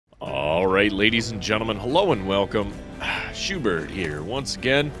Alright, ladies and gentlemen, hello and welcome. Schubert here, once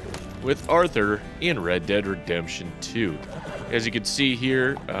again, with Arthur in Red Dead Redemption 2. As you can see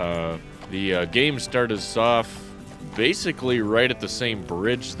here, the game started us off basically right at the same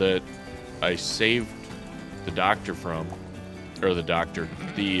bridge that I saved the doctor from. Or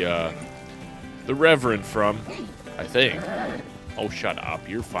the Reverend from, I think. Oh, shut up,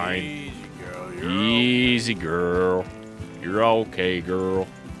 you're fine. Easy, girl. Easy, girl. You're okay, girl.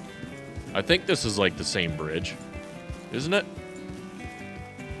 I think this is like the same bridge, isn't it?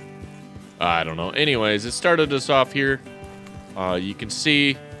 I don't know. Anyways, it started us off here. You can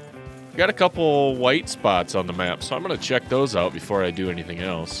see we got a couple white spots on the map, so I'm going to check those out before I do anything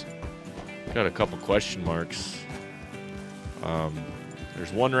else. Got a couple question marks.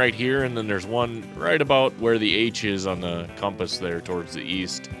 There's one right here, and then there's one right about where the H is on the compass there towards the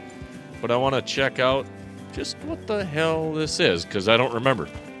east. But I want to check out just what the hell this is, because I don't remember.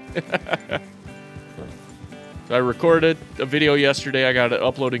 So I recorded a video yesterday. I got it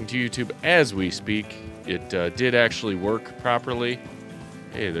uploading to YouTube as we speak. It did actually work properly.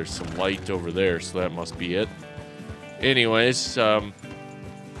 Hey, there's some light over there, so that must be it. Anyways,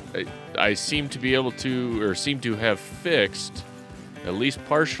 I seem to be able to, or seem to have fixed, at least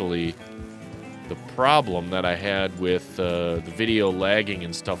partially, the problem that I had with the video lagging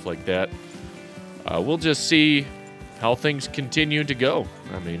and stuff like that. We'll just see how things continue to go.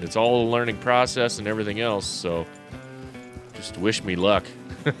 I mean, it's all a learning process and everything else, so just wish me luck.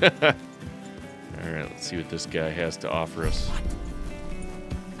 Alright, let's see what this guy has to offer us.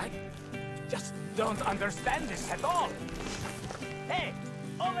 I just don't understand this at all. Hey,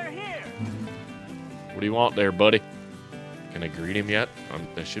 over here. What do you want there, buddy? Can I greet him yet?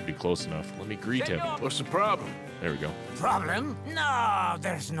 That should be close enough. Let me greet him. What's the problem? There we go. Problem? No,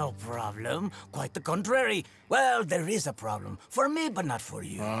 there's no problem. Quite the contrary. Well, there is a problem. For me, but not for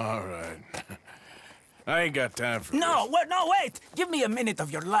you. All right. I ain't got time for No, this. wait! Give me a minute of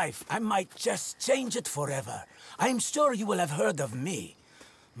your life. I might just change it forever. I'm sure you will have heard of me.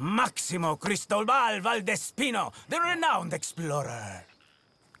 Maximo Cristobal Valdespino, the renowned explorer.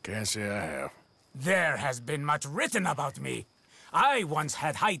 Can't say I have. There has been much written about me. I once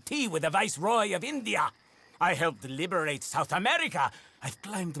had high tea with the Viceroy of India. I helped liberate South America. I've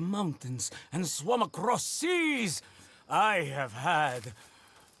climbed mountains and swum across seas. I have had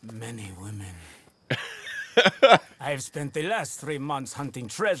many women. I've spent the last 3 months hunting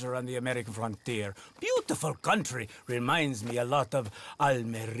treasure on the American frontier. Beautiful country. Reminds me a lot of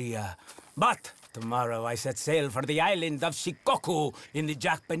Almeria. But tomorrow I set sail for the island of Shikoku in the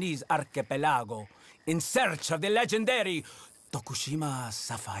Japanese archipelago in search of the legendary Tokushima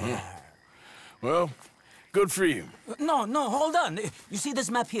Sapphire. Well, good for you. No, hold on. You see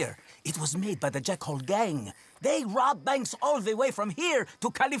this map here? It was made by the Jack Hole gang. They rob banks all the way from here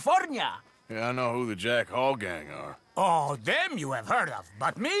to California. Yeah, I know who the Jack Hall gang are. Oh, them you have heard of,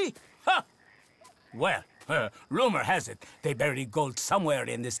 but me? Huh. Well, rumor has it they buried gold somewhere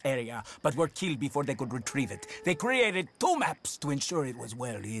in this area, but were killed before they could retrieve it. They created 2 maps to ensure it was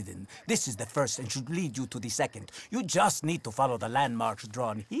well hidden. This is the first and should lead you to the second. You just need to follow the landmarks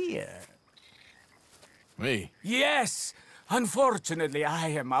drawn here. Me? Yes! Unfortunately, I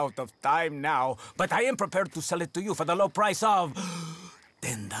am out of time now, but I am prepared to sell it to you for the low price of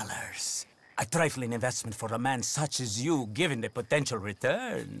 $10. A trifling investment for a man such as you, given the potential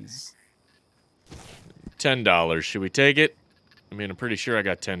returns. $10. Should we take it? I mean, I'm pretty sure I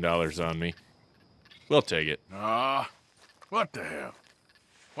got $10 on me. We'll take it. What the hell?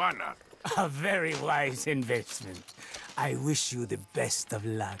 Why not? A very wise investment. I wish you the best of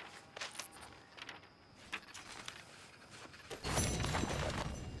luck.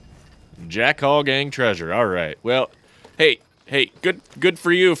 Jack Hall gang treasure. All right. Well, hey, good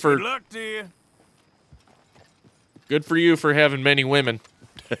for you for Good luck to you. good for you for having many women.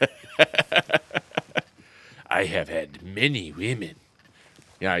 I have had many women.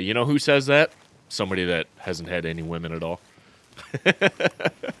 Yeah, you know who says that? Somebody that hasn't had any women at all.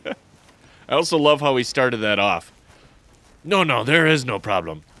 I also love how he started that off. No, there is no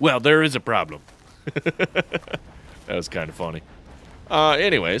problem. Well, there is a problem. That was kind of funny.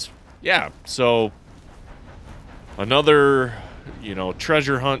 Anyways, yeah, so another,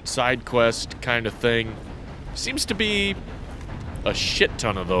 treasure hunt side quest kind of thing. Seems to be a shit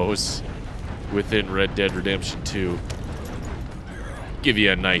ton of those within Red Dead Redemption 2. Give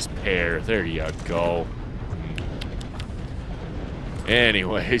you a nice pair. There you go.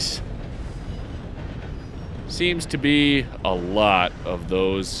 Anyways, seems to be a lot of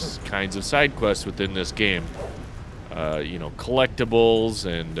those kinds of side quests within this game. Collectibles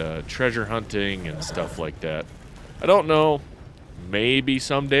and treasure hunting and stuff like that. I don't know maybe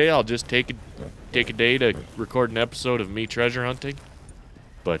someday I'll just take a day to record an episode of me treasure hunting.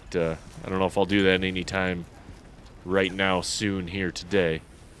 But I don't know if I'll do that anytime right now soon here today.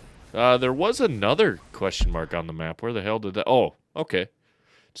 There was another question mark on the map. Where the hell did that... Oh, okay.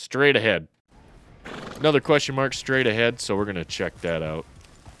 Straight ahead. Another question mark straight ahead, so we're going to check that out.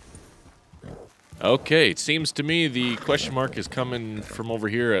 Okay, it seems to me the question mark is coming from over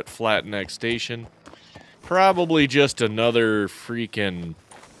here at Flat Neck Station. Probably just another freaking,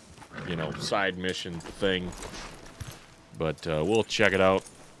 you know, side mission thing. But we'll check it out.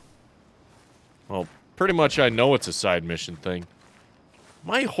 Well, pretty much I know it's a side mission thing.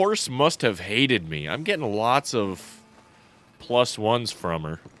 My horse must have hated me. I'm getting lots of +1s from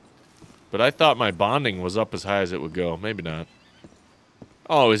her. But I thought my bonding was up as high as it would go. Maybe not.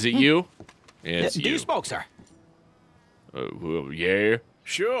 Oh, is it you? Yeah, it's you. Do you smoke, sir? Well, yeah.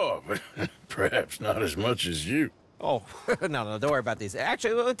 Sure, but perhaps not as much as you. Oh, no, don't worry about these.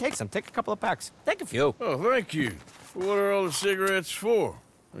 Actually, take some. Take a couple of packs. Take a few. Oh, thank you. What are all the cigarettes for?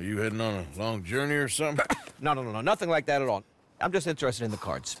 Are you heading on a long journey or something? No, nothing like that at all. I'm just interested in the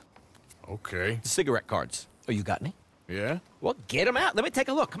cards. Okay. The cigarette cards. Oh, you got any? Yeah? Well, get them out. Let me take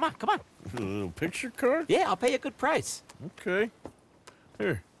a look. Come on. A little picture card? Yeah, I'll pay you a good price. Okay.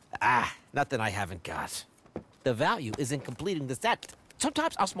 Here. Nothing I haven't got. The value is in completing the set.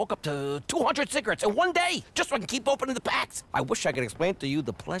 Sometimes I'll smoke up to 200 cigarettes in one day, just so I can keep opening the packs. I wish I could explain to you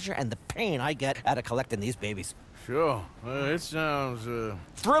the pleasure and the pain I get out of collecting these babies. Sure. It sounds,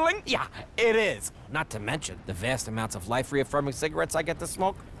 Thrilling? Yeah, it is. Not to mention the vast amounts of life-reaffirming cigarettes I get to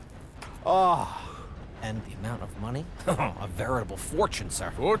smoke. Oh, and the amount of money? A veritable fortune,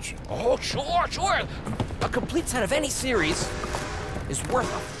 sir. fortune. Oh, sure. A complete set of any series is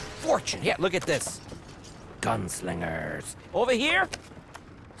worth a fortune. Yeah, look at this. Gunslingers. Over here,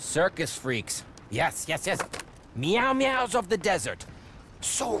 circus freaks. Yes. Meow meows of the desert.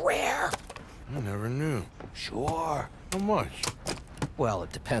 So rare. I never knew. Sure. How much? Well,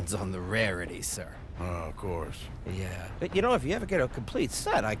 it depends on the rarity, sir. Oh, of course. Yeah. But you know, if you ever get a complete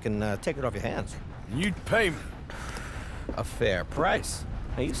set, I can take it off your hands. You'd pay me. A fair price.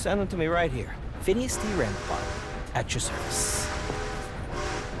 Now you send them to me right here. Phineas T. Ramsbottom, at your service.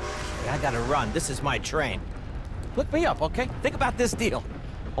 Okay, I gotta run. This is my train. Look me up, okay? Think about this deal.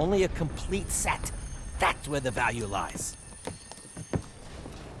 Only a complete set. That's where the value lies.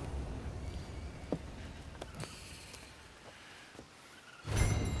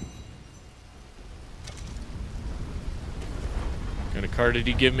 What kind of card did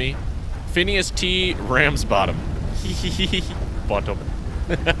he give me? Phineas T. Ramsbottom. Bottom.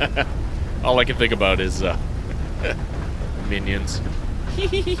 All I can think about is minions.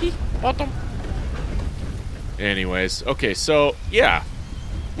 Bottom. Anyways, okay, so yeah,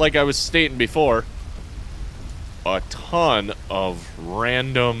 like I was stating before, a ton of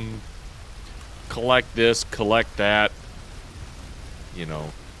random collect this, collect that, you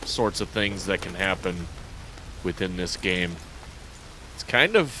know, sorts of things that can happen within this game. It's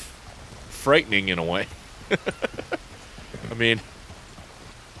kind of frightening in a way. I mean,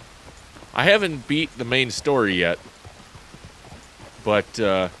 I haven't beat the main story yet,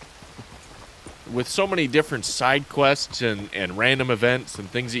 but with so many different side quests and random events and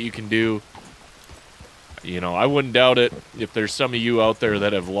things that you can do, you know, I wouldn't doubt it if there's some of you out there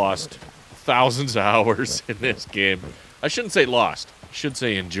that have lost thousands of hours in this game. I shouldn't say lost, I should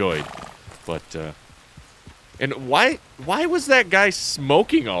say enjoyed, but and why was that guy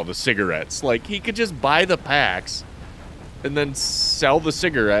smoking all the cigarettes? Like, he could just buy the packs and then sell the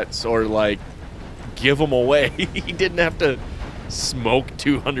cigarettes or, like, give them away. He didn't have to smoke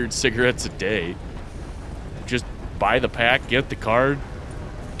 200 cigarettes a day. Just buy the pack, get the card,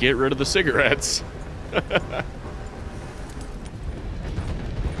 get rid of the cigarettes.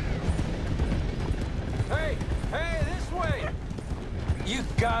 Hey, this way! You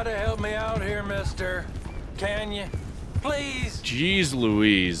gotta help me out here, mister. Can you? Please? Jeez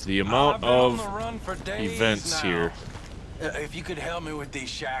Louise, the amount of events here. If you could help me with these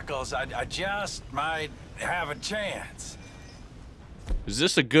shackles, I just might have a chance. Is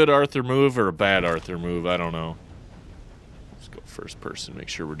this a good Arthur move or a bad Arthur move? I don't know. Let's go first person, make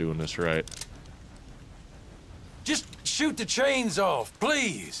sure we're doing this right. Just shoot the chains off,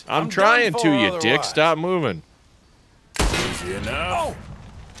 please. I'm trying to, you dick. Stop moving. Easy enough.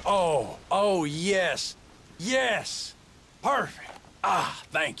 Oh, yes. Yes. Perfect.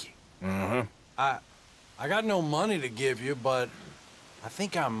 Thank you. Uh-huh. I got no money to give you, but I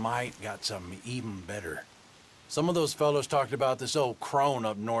think I might got something even better. Some of those fellows talked about this old crone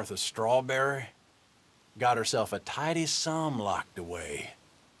up north of Strawberry. Got herself a tidy sum locked away.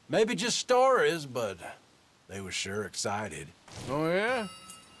 Maybe just stories, but They was sure excited. Oh, yeah?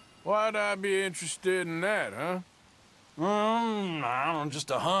 Why'd I be interested in that, huh? I don't know, just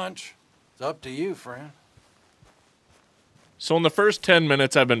a hunch. It's up to you, friend. So in the first 10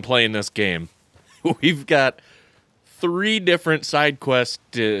 minutes I've been playing this game, we've got 3 different side quest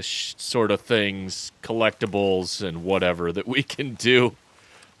sort of things, collectibles and whatever that we can do.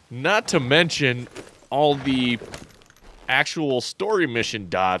 Not to mention all the actual story mission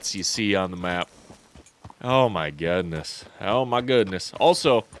dots you see on the map. Oh my goodness. Oh my goodness.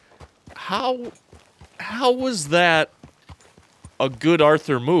 Also, how was that a good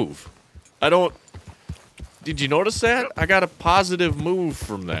Arthur move? Did you notice that? I got a positive move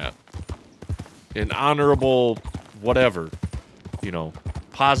from that. An honorable whatever. You know,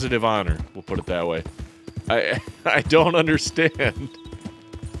 positive honor. We'll put it that way. I don't understand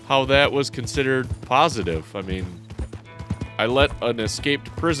how that was considered positive. I mean, I let an escaped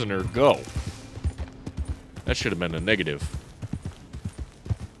prisoner go. That should have been a negative.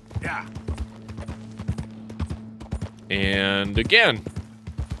 Yeah. And again,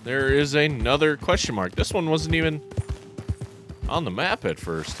 there is another question mark. This one wasn't even on the map at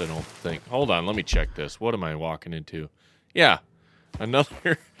first, I don't think. Hold on, let me check this. What am I walking into? Yeah,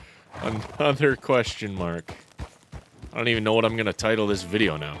 another question mark. I don't even know what I'm going to title this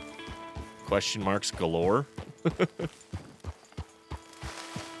video now. Question marks galore.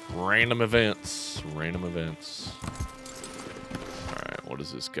 Random events. Random events. Alright, what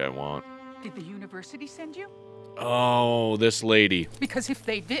does this guy want? Did the university send you? Oh, this lady. Because if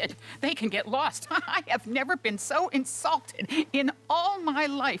they did, they can get lost. I have never been so insulted in all my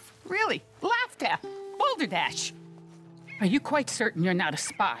life. Really, laughed at. Balderdash. Are you quite certain you're not a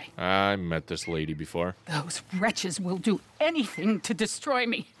spy? I met this lady before. Those wretches will do anything to destroy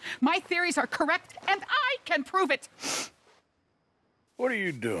me. My theories are correct, and I can prove it. What are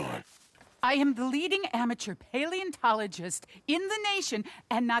you doing? I am the leading amateur paleontologist in the nation,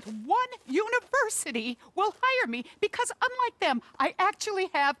 and not one university will hire me because, unlike them, I actually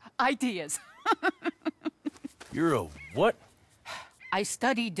have ideas. You're a what? I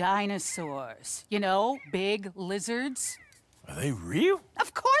study dinosaurs. You know, big lizards. Are they real?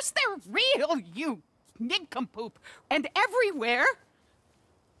 Of course they're real, you nincompoop. And everywhere.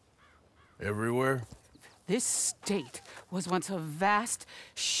 Everywhere? This state was once a vast,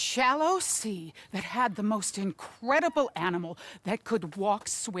 shallow sea that had the most incredible animal that could walk,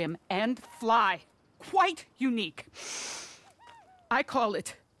 swim, and fly. Quite unique. I call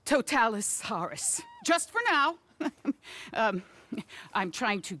it Totalisaurus. Just for now. I'm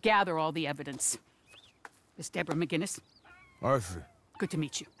trying to gather all the evidence. Miss Deborah McGinnis. Arthur. Good to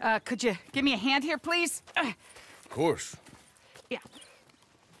meet you. Could you give me a hand here, please? Of course. Yeah.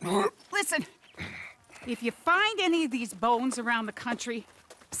 Listen. If you find any of these bones around the country,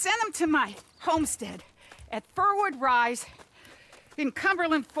 send them to my homestead at Furwood Rise in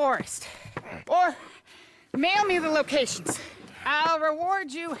Cumberland Forest. Or mail me the locations. I'll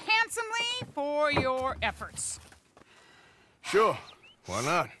reward you handsomely for your efforts. Sure. Why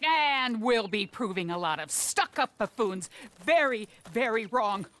not? And we'll be proving a lot of stuck-up buffoons very, very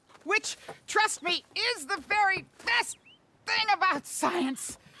wrong. Which, trust me, is the very best thing about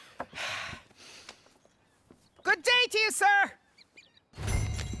science. Good day to you, sir!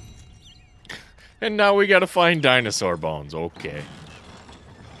 And now we gotta find dinosaur bones. Okay.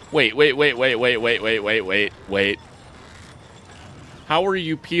 Wait. How are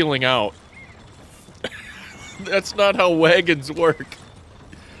you peeling out? That's not how wagons work.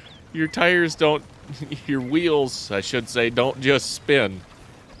 Your tires don't... Your wheels, I should say, don't just spin.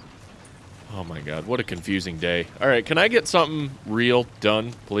 Oh my god, what a confusing day. Alright, can I get something real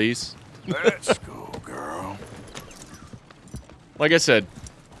done, please? Let's go, girl. Like I said,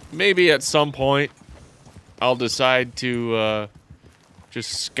 maybe at some point I'll decide to just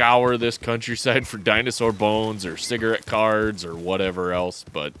scour this countryside for dinosaur bones or cigarette cards or whatever else,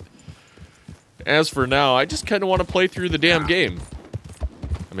 but as for now, I just kind of want to play through the damn game.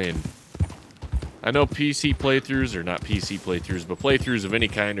 I mean, I know PC playthroughs, or not PC playthroughs, but playthroughs of any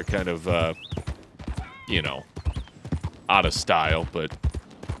kind are kind of, you know, out of style, but,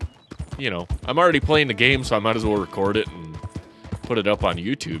 you know, I'm already playing the game, so I might as well record it and put it up on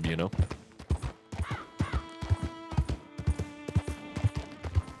YouTube, you know?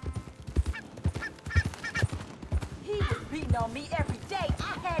 He was beating on me every day.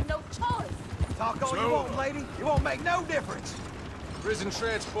 I had no choice. Talk all you want, lady. It won't make no difference. Prison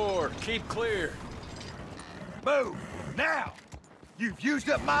transport, keep clear. Move, now. You've used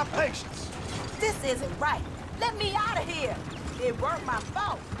up my patience. This isn't right. Let me out of here. It weren't my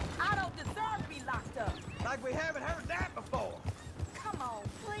fault. I don't deserve to be locked up. Like we haven't heard that before. Come on,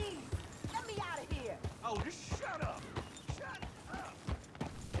 please. Let me out of here. Oh, just shut up.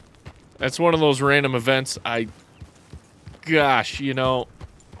 That's one of those random events. Gosh, you know,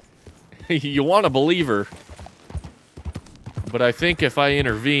 you want to believe her, but I think if I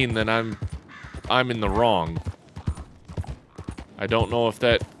intervene, then I'm in the wrong. I don't know if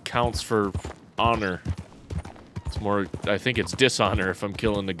that counts for honor. It's more, I think it's dishonor if I'm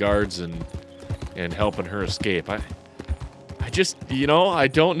killing the guards and helping her escape. I just, you know, I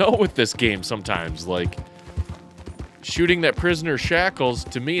don't know with this game sometimes. Like, shooting that prisoner Shackles,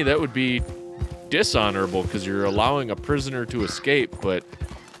 to me, that would be dishonorable because you're allowing a prisoner to escape, but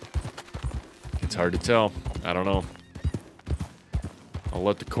it's hard to tell. I don't know. I'll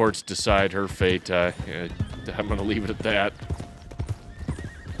let the courts decide her fate. I'm going to leave it at that.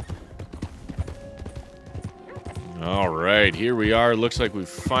 All right, here we are. Looks like we've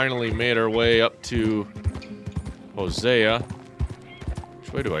finally made our way up to Hosea.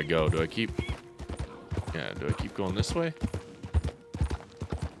 Which way do I go? Do I keep going this way?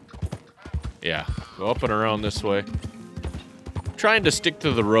 Yeah, go up and around this way. I'm trying to stick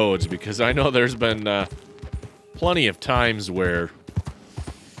to the roads because I know there's been plenty of times where,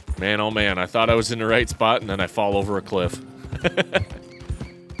 man, oh man, I thought I was in the right spot and then I fall over a cliff.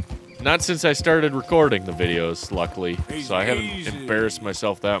 Not since I started recording the videos, luckily, so I haven't embarrassed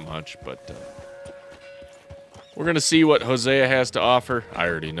myself that much, but we're going to see what Hosea has to offer. I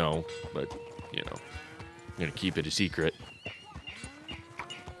already know, but, you know, I'm going to keep it a secret.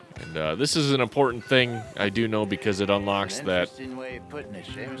 And this is an important thing, I do know, because it unlocks that,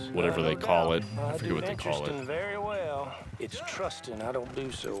 whatever they call it. I forget what they call it. Very well. It's trusting I don't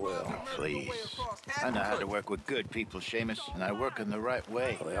do so well. Please. I know how to work with good people, Seamus, and I work in the right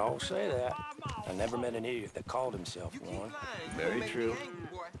way. Well, they all say that. I never met an idiot that called himself one. Very true.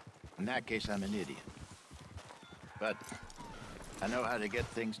 In that case, I'm an idiot. But I know how to get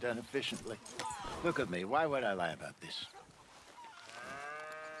things done efficiently. Look at me. Why would I lie about this?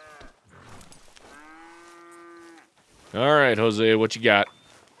 All right, Hosea, what you got?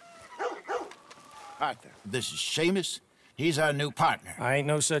 Arthur, this is Seamus. He's our new partner. I ain't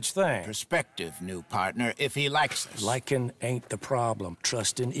no such thing. Prospective new partner, if he likes us. Liking ain't the problem.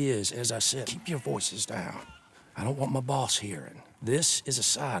 Trusting is. As I said, keep your voices down. I don't want my boss hearing. This is a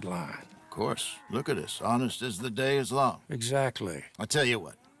sideline. Of course. Look at us. Honest as the day is long. Exactly. I'll tell you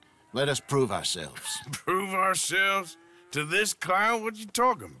what. Let us prove ourselves. Prove ourselves? To this clown? What you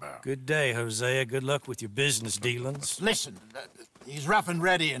talking about? Good day, Hosea. Good luck with your business dealings. Listen, he's rough and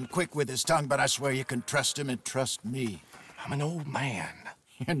ready and quick with his tongue, but I swear you can trust him and trust me. I'm an old man.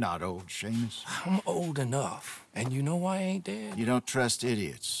 You're not old, Seamus. I'm old enough. And you know I ain't dead. You don't trust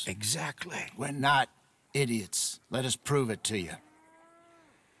idiots. Exactly. We're not idiots. Let us prove it to you.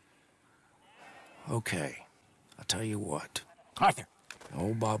 Okay. I'll tell you what. Arthur.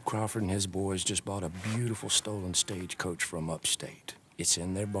 Old Bob Crawford and his boys just bought a beautiful stolen stagecoach from upstate. It's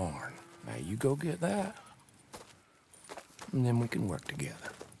in their barn. Now you go get that, and then we can work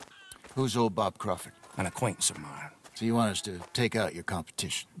together. Who's old Bob Crawford? An acquaintance of mine. So you want us to take out your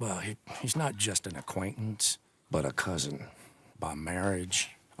competition? Well, he's not just an acquaintance, but a cousin. By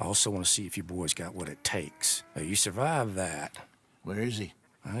marriage. I also want to see if you boys got what it takes. Now, you survive that. Where is he?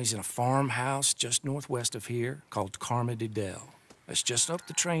 He's in a farmhouse just northwest of here called Carmody Dell. It's just up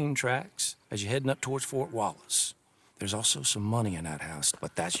the train tracks as you're heading up towards Fort Wallace. There's also some money in that house,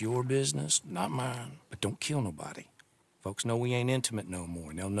 but that's your business, not mine. But don't kill nobody. Folks know we ain't intimate no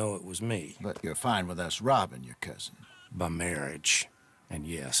more, and they'll know it was me. But you're fine with us robbing your cousin. By marriage. And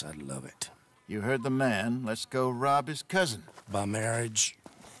yes, I'd love it. You heard the man. Let's go rob his cousin. By marriage.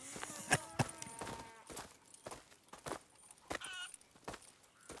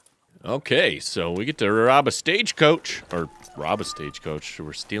 Okay, so we get to rob a stagecoach. Or rob a stagecoach.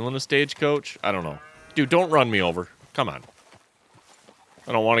 We're stealing a stagecoach? I don't know. Dude, don't run me over. Come on.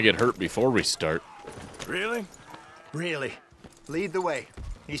 I don't want to get hurt before we start. Really? Really. Lead the way.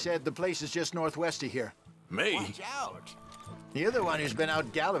 He said the place is just northwest of here. Me? Watch out. You're the one who's been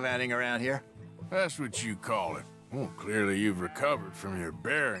out gallivanting around here. That's what you call it. Well, clearly you've recovered from your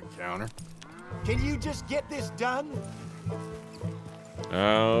bear encounter. Can you just get this done?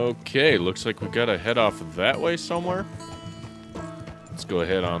 Okay, looks like we gotta head off that way somewhere. Let's go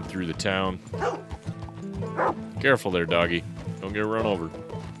ahead on through the town. Careful there, doggy. Don't get run over.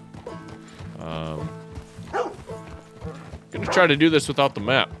 Gonna try to do this without the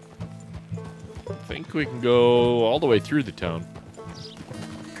map. I think we can go all the way through the town.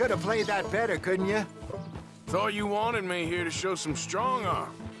 Could have played that better, couldn't you? Thought you wanted me here to show some strong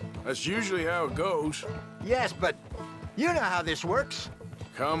arm. That's usually how it goes. Yes, but you know how this works.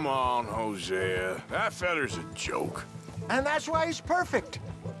 Come on, Hosea. That feller's a joke. And that's why he's perfect.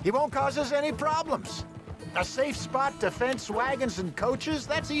 He won't cause us any problems. A safe spot to fence wagons and coaches?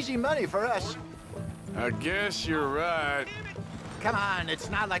 That's easy money for us. I guess you're right. Come on, it's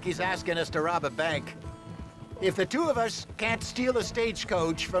not like he's asking us to rob a bank. If the two of us can't steal a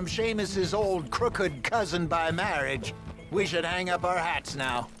stagecoach from Seamus's old crooked cousin by marriage, we should hang up our hats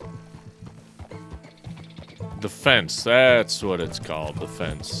now. The fence, that's what it's called, the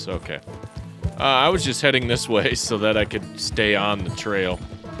fence. Okay. I was just heading this way so that I could stay on the trail.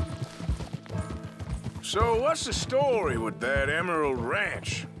 So what's the story with that Emerald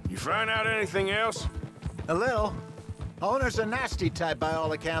Ranch? You find out anything else? A little. Owner's a nasty type by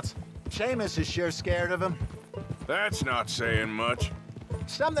all accounts. Seamus is sure scared of him. That's not saying much.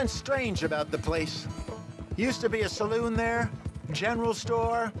 Something strange about the place. Used to be a saloon there, general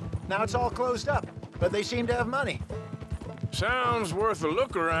store. Now it's all closed up, but they seem to have money. Sounds worth a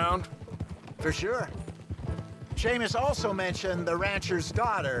look around. For sure. Seamus also mentioned the rancher's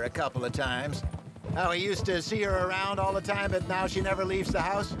daughter a couple of times. How he used to see her around all the time, but now she never leaves the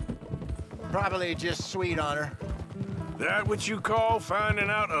house. Probably just sweet on her. That what you call finding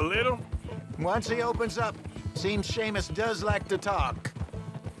out a little? Once he opens up, seems Seamus does like to talk.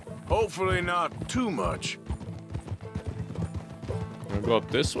 Hopefully not too much. Wanna go up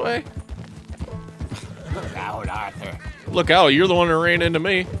this way? Look out, Arthur. Look out, you're the one who ran into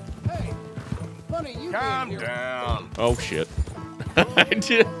me. Hey, funny you Calm down. Oh shit. I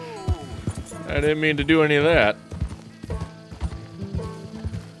didn't mean to do any of that.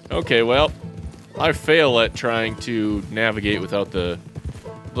 Okay, well, I fail at trying to navigate without the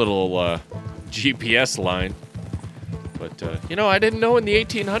little GPS line. But, you know, I didn't know in the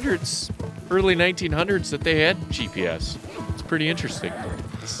 1800s, early 1900s, that they had GPS. It's pretty interesting.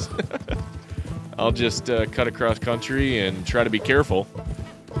 I'll just cut across country and try to be careful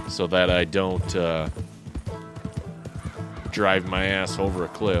so that I don't drive my ass over a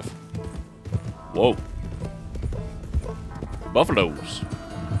cliff. Whoa. Buffaloes.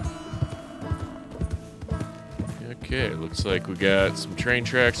 Okay, looks like we got some train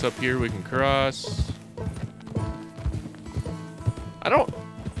tracks up here we can cross. I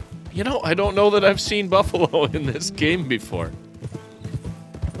don't know that I've seen buffalo in this game before.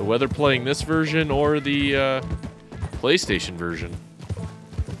 Whether playing this version or the PlayStation version.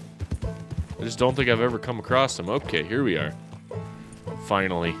 I just don't think I've ever come across them. Okay, here we are.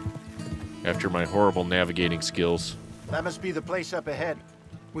 Finally. After my horrible navigating skills. That must be the place up ahead.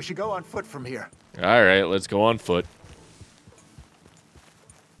 We should go on foot from here. Alright, let's go on foot.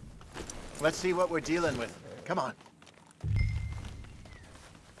 Let's see what we're dealing with. Come on.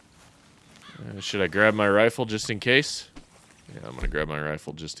 Should I grab my rifle just in case? Yeah, I'm gonna grab my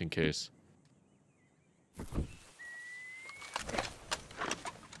rifle just in case.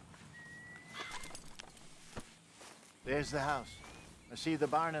 There's the house. I see the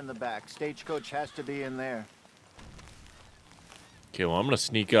barn in the back. Stagecoach has to be in there. Okay, well, I'm gonna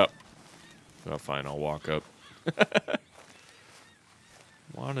sneak up. Oh, fine, I'll walk up.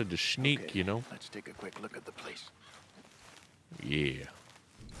 Wanted to sneak, okay, you know? Let's take a quick look at the place. Yeah.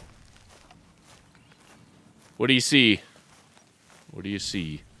 What do you see? What do you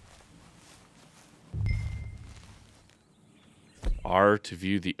see? R to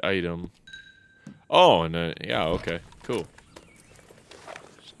view the item. Oh, and yeah, okay, cool.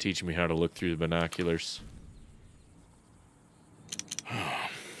 Just teaching me how to look through the binoculars.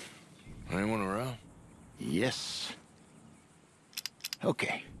 Anyone around? Yes.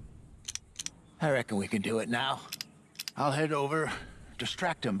 Okay. I reckon we can do it now. I'll head over,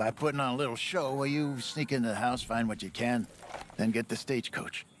 distract him by putting on a little show while you sneak into the house, find what you can, then get the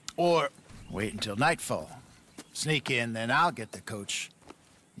stagecoach. Or wait until nightfall. Sneak in, then I'll get the coach.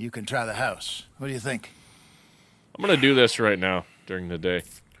 You can try the house. What do you think? I'm gonna do this right now, during the day.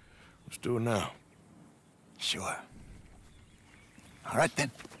 Let's do it now. Sure. All right, then.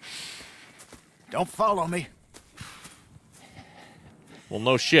 Don't follow me. Well,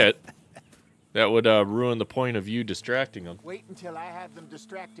 no shit. That would ruin the point of you distracting them. Wait until I have them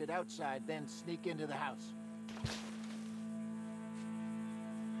distracted outside, then sneak into the house.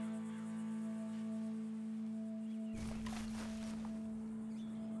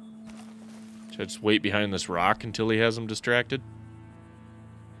 Should I just wait behind this rock until he has them distracted?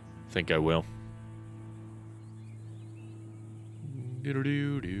 I think I will.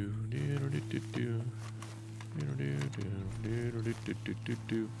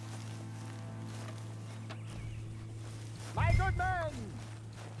 My good man!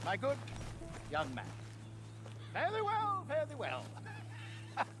 My good young man. Fare thee well, fare thee well.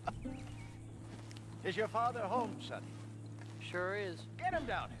 Is your father home, sonny? Sure is. Get him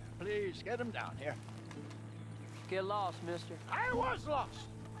down here. Please, get him down here. Get lost, mister. I was lost.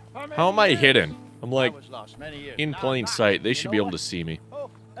 How am I hidden? I'm like, I was lost many years. in Now I'm plain back. sight. They You should know be able what? to see me. Oh,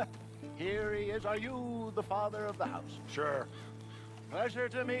 here he is. Are you the father of the house? Sure. Pleasure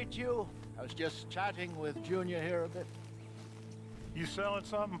to meet you. I was just chatting with Junior here a bit. You selling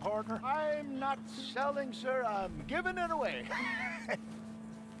something, partner? I'm not selling, sir. I'm giving it away.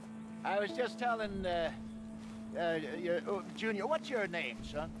 I was just telling, Junior, what's your name,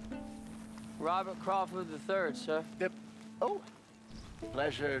 son? Robert Crawford III, sir. Oh,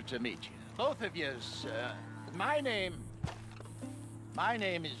 pleasure to meet you. Both of yous. My name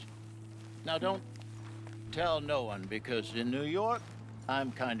is... Now, don't tell no one, because in New York,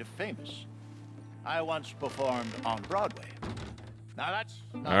 I'm kind of famous. I once performed on Broadway. Now, that's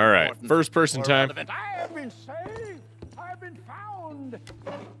not All right, important first person or time. relevant. I have been saved. I've been found.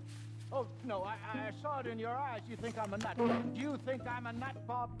 Oh, no, I saw it in your eyes. You think I'm a nut. Do you think I'm a nut,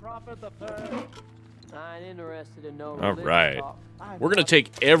 Bob Crawford III? I ain't interested in no All religious right. talk. We're going to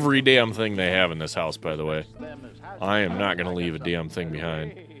take every damn thing they have in this house, by the way. I am not going to leave a damn thing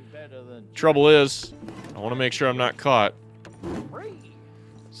behind. Trouble is, I want to make sure I'm not caught.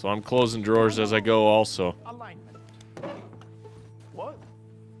 So I'm closing drawers as I go also.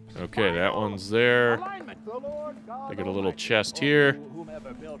 Okay, that one's there. I got a little chest here.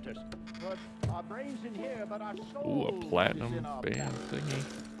 Ooh, a platinum band thingy.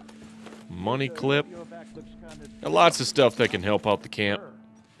 Money clip. Got lots of stuff that can help out the camp.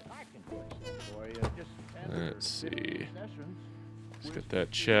 Let's see. Let's get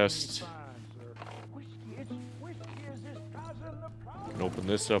that chest. Can open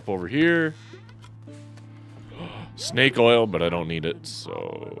this up over here. Snake oil, but I don't need it,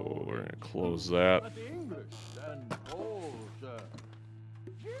 so we're gonna close that.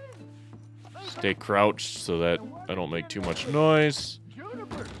 Stay crouched so that I don't make too much noise.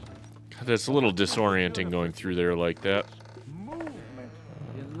 God, that's a little disorienting going through there like that.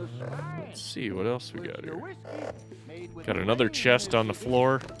 Let's see, what else we got here? Got another chest on the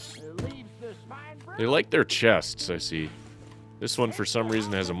floor. They like their chests, I see. This one, for some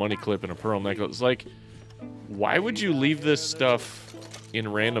reason, has a money clip and a pearl necklace. It's like, why would you leave this stuff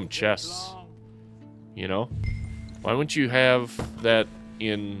in random chests? You know? Why wouldn't you have that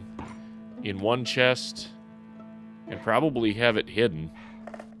in one chest and probably have it hidden?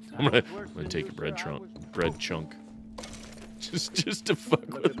 I'm gonna take a bread chunk. Just to fuck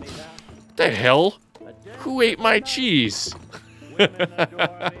with. What the hell? Who ate my cheese? Is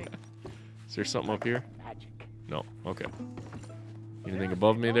there something up here? No. Okay. Anything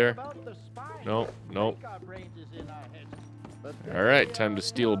above me there? No. Nope. All right, time to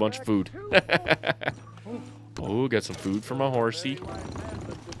steal a bunch of food. Oh, got some food for my horsey. Some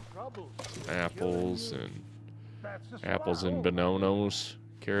apples and bananas,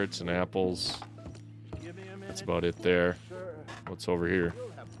 carrots and apples. That's about it there. What's over here?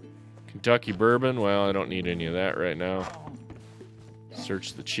 Kentucky bourbon. Well, I don't need any of that right now.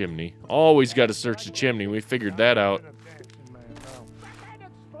 Search the chimney. Always got to search the chimney. We figured that out.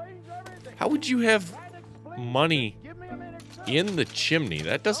 How would you have money in the chimney?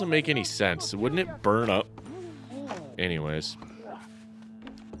 That doesn't make any sense. Wouldn't it burn up? Anyways.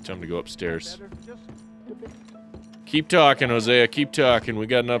 Time to go upstairs. Keep talking, Hosea. Keep talking. We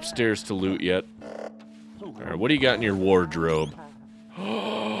got an upstairs to loot yet. Alright, what do you got in your wardrobe?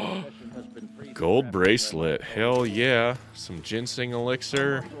 Gold bracelet. Hell yeah. Some ginseng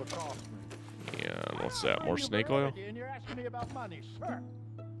elixir. Yeah, what's that? More snake oil?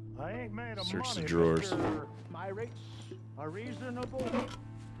 Search the drawers.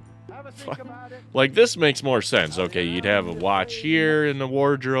 Like, this makes more sense. Okay, you'd have a watch here in the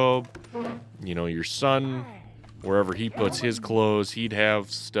wardrobe. You know, your son, wherever he puts his clothes, he'd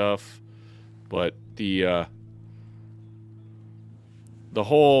have stuff. But the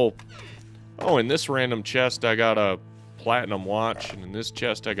whole... Oh, in this random chest, I got a platinum watch. And in this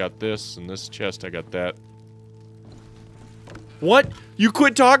chest, I got this. And this chest, I got that. What? You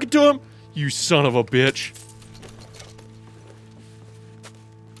quit talking to him? You son of a bitch.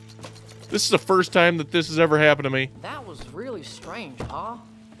 This is the first time that this has ever happened to me. That was really strange, huh?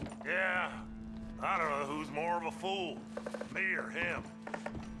 Yeah. I don't know who's more of a fool, me or him.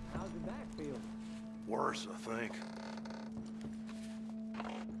 How's your back feel? Worse, I think.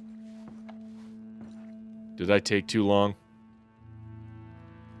 Did I take too long?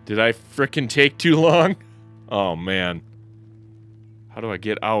 Did I frickin' take too long? Oh, man. How do I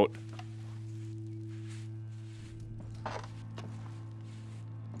get out?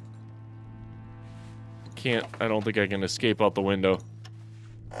 I don't think I can escape out the window.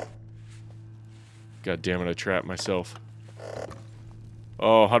 God damn it, I trapped myself.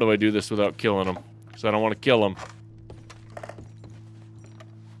 Oh, how do I do this without killing him? Because I don't want to kill him.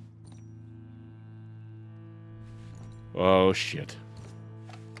 Oh, shit.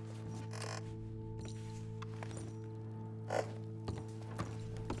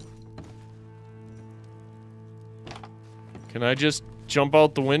 Can I just jump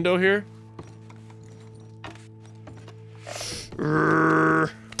out the window here? What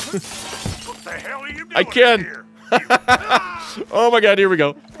the hell are you doing? I can. Oh my god, here we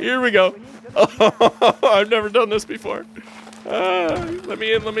go. Here we go. Oh, I've never done this before. Let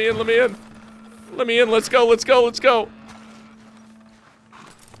me in, let me in, let me in. Let me in, let's go, let's go, let's go.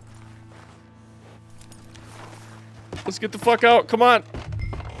 Let's get the fuck out, come on.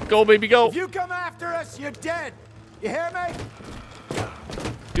 Go, baby, go. If you come after us, you're dead. You hear me?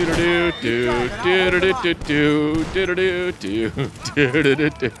 Do do do do do do do do do do do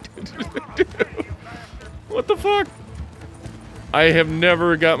do. What the fuck? I have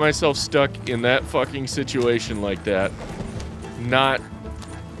never got myself stuck in that fucking situation like that. Not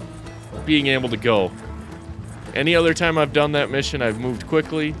being able to go. Any other time I've done that mission, I've moved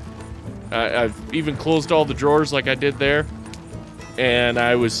quickly. I've even closed all the drawers like I did there. And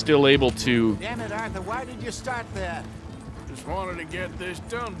I was still able to... Damn it, Arthur, why did you start that? Just wanted to get this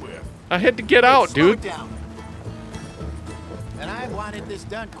done with. I had to get out, Slow dude. down. And I wanted this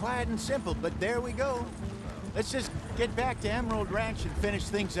done quiet and simple, but there we go. Let's just get back to Emerald Ranch and finish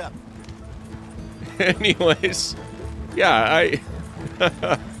things up. Anyways, yeah,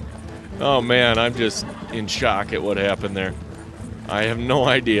 oh man, I'm just in shock at what happened there. I have no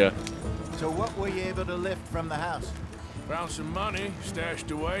idea. So what were you able to lift from the house? Found some money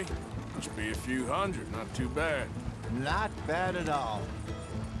stashed away. Must be a few hundred, not too bad. Not bad at all.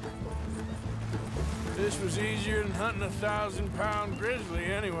 This was easier than hunting a 1,000-pound grizzly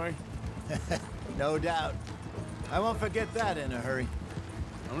anyway. No doubt. I won't forget that in a hurry.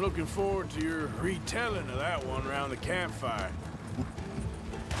 I'm looking forward to your retelling of that one around the campfire.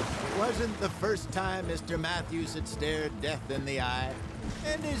 It wasn't the first time Mr. Matthews had stared death in the eye.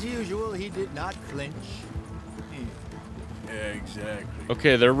 And as usual, he did not flinch. Yeah, exactly.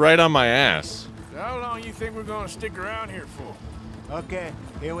 Okay, they're right on my ass. So how long you think we're gonna stick around here for? Okay,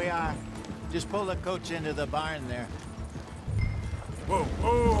 here we are. Just pull the coach into the barn there. Whoa,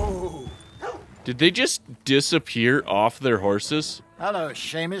 whoa! Did they just disappear off their horses? Hello,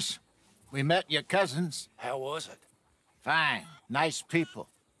 Seamus. We met your cousins. How was it? Fine. Nice people.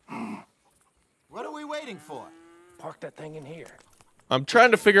 What are we waiting for? Park that thing in here. I'm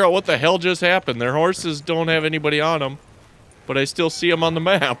trying to figure out what the hell just happened. Their horses don't have anybody on them, but I still see them on the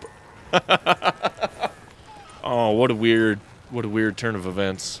map. Oh, what a weird turn of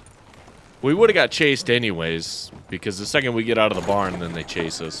events. We would have got chased anyways, because the second we get out of the barn, then they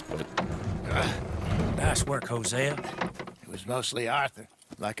chase us, but... Nice work, Hosea. It was mostly Arthur.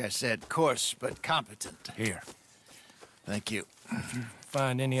 Like I said, coarse but competent. Here. Thank you. If you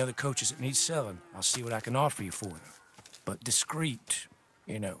find any other coaches that need selling, I'll see what I can offer you for them. But discreet,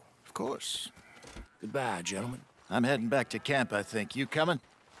 you know. Of course. Goodbye, gentlemen. I'm heading back to camp, I think. You coming?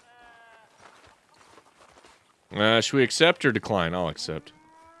 Should we accept or decline? I'll accept.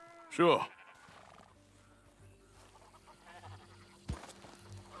 Sure.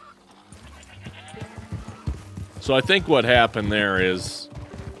 So I think what happened there is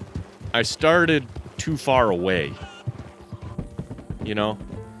I started too far away. You know?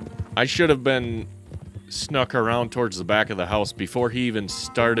 I should have been snuck around towards the back of the house before he even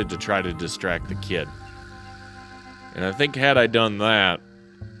started to try to distract the kid. And I think had I done that,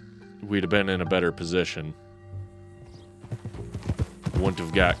 we'd have been in a better position. Wouldn't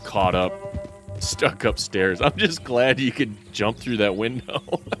have got caught up, stuck upstairs. I'm just glad you could jump through that window.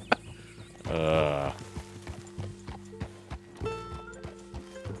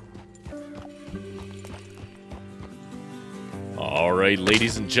 All right,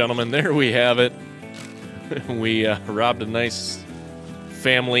 ladies and gentlemen, there we have it. We robbed a nice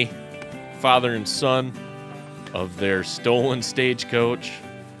family, father and son, of their stolen stagecoach,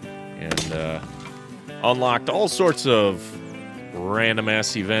 and unlocked all sorts of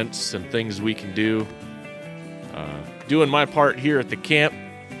random-ass events and things we can do. Doing my part here at the camp,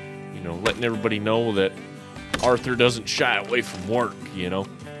 you know, letting everybody know that Arthur doesn't shy away from work, you know,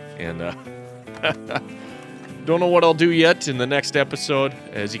 and don't know what I'll do yet in the next episode.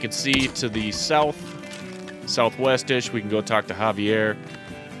 As you can see to the southwest-ish, we can go talk to Javier.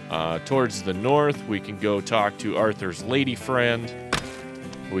 Towards the north, we can go talk to Arthur's lady friend.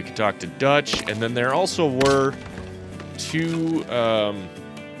 We can talk to Dutch, and then there also were two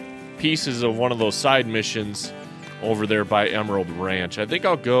pieces of one of those side missions over there by Emerald Ranch. I think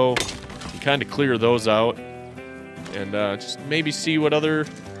I'll go and kind of clear those out and just maybe see what other,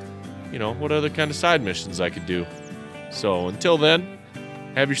 you know, what other kind of side missions I could do. So until then,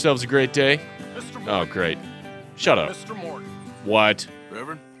 have yourselves a great day. Oh, great. Shut up. Mr. Morgan. What?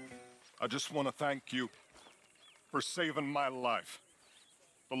 Reverend? I just want to thank you for saving my life.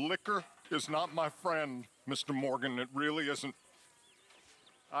 The liquor is not my friend, Mr. Morgan. It really isn't.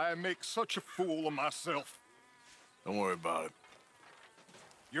 I make such a fool of myself. Don't worry about it.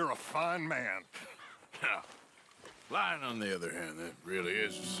 You're a fine man. Now, lying on the other hand, that really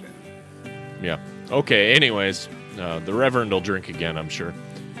is a sin. Yeah. Okay, anyways. The Reverend will drink again, I'm sure.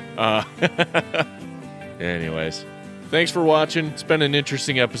 Anyways. Thanks for watching. It's been an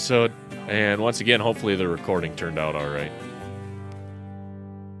interesting episode. And once again, hopefully the recording turned out all right.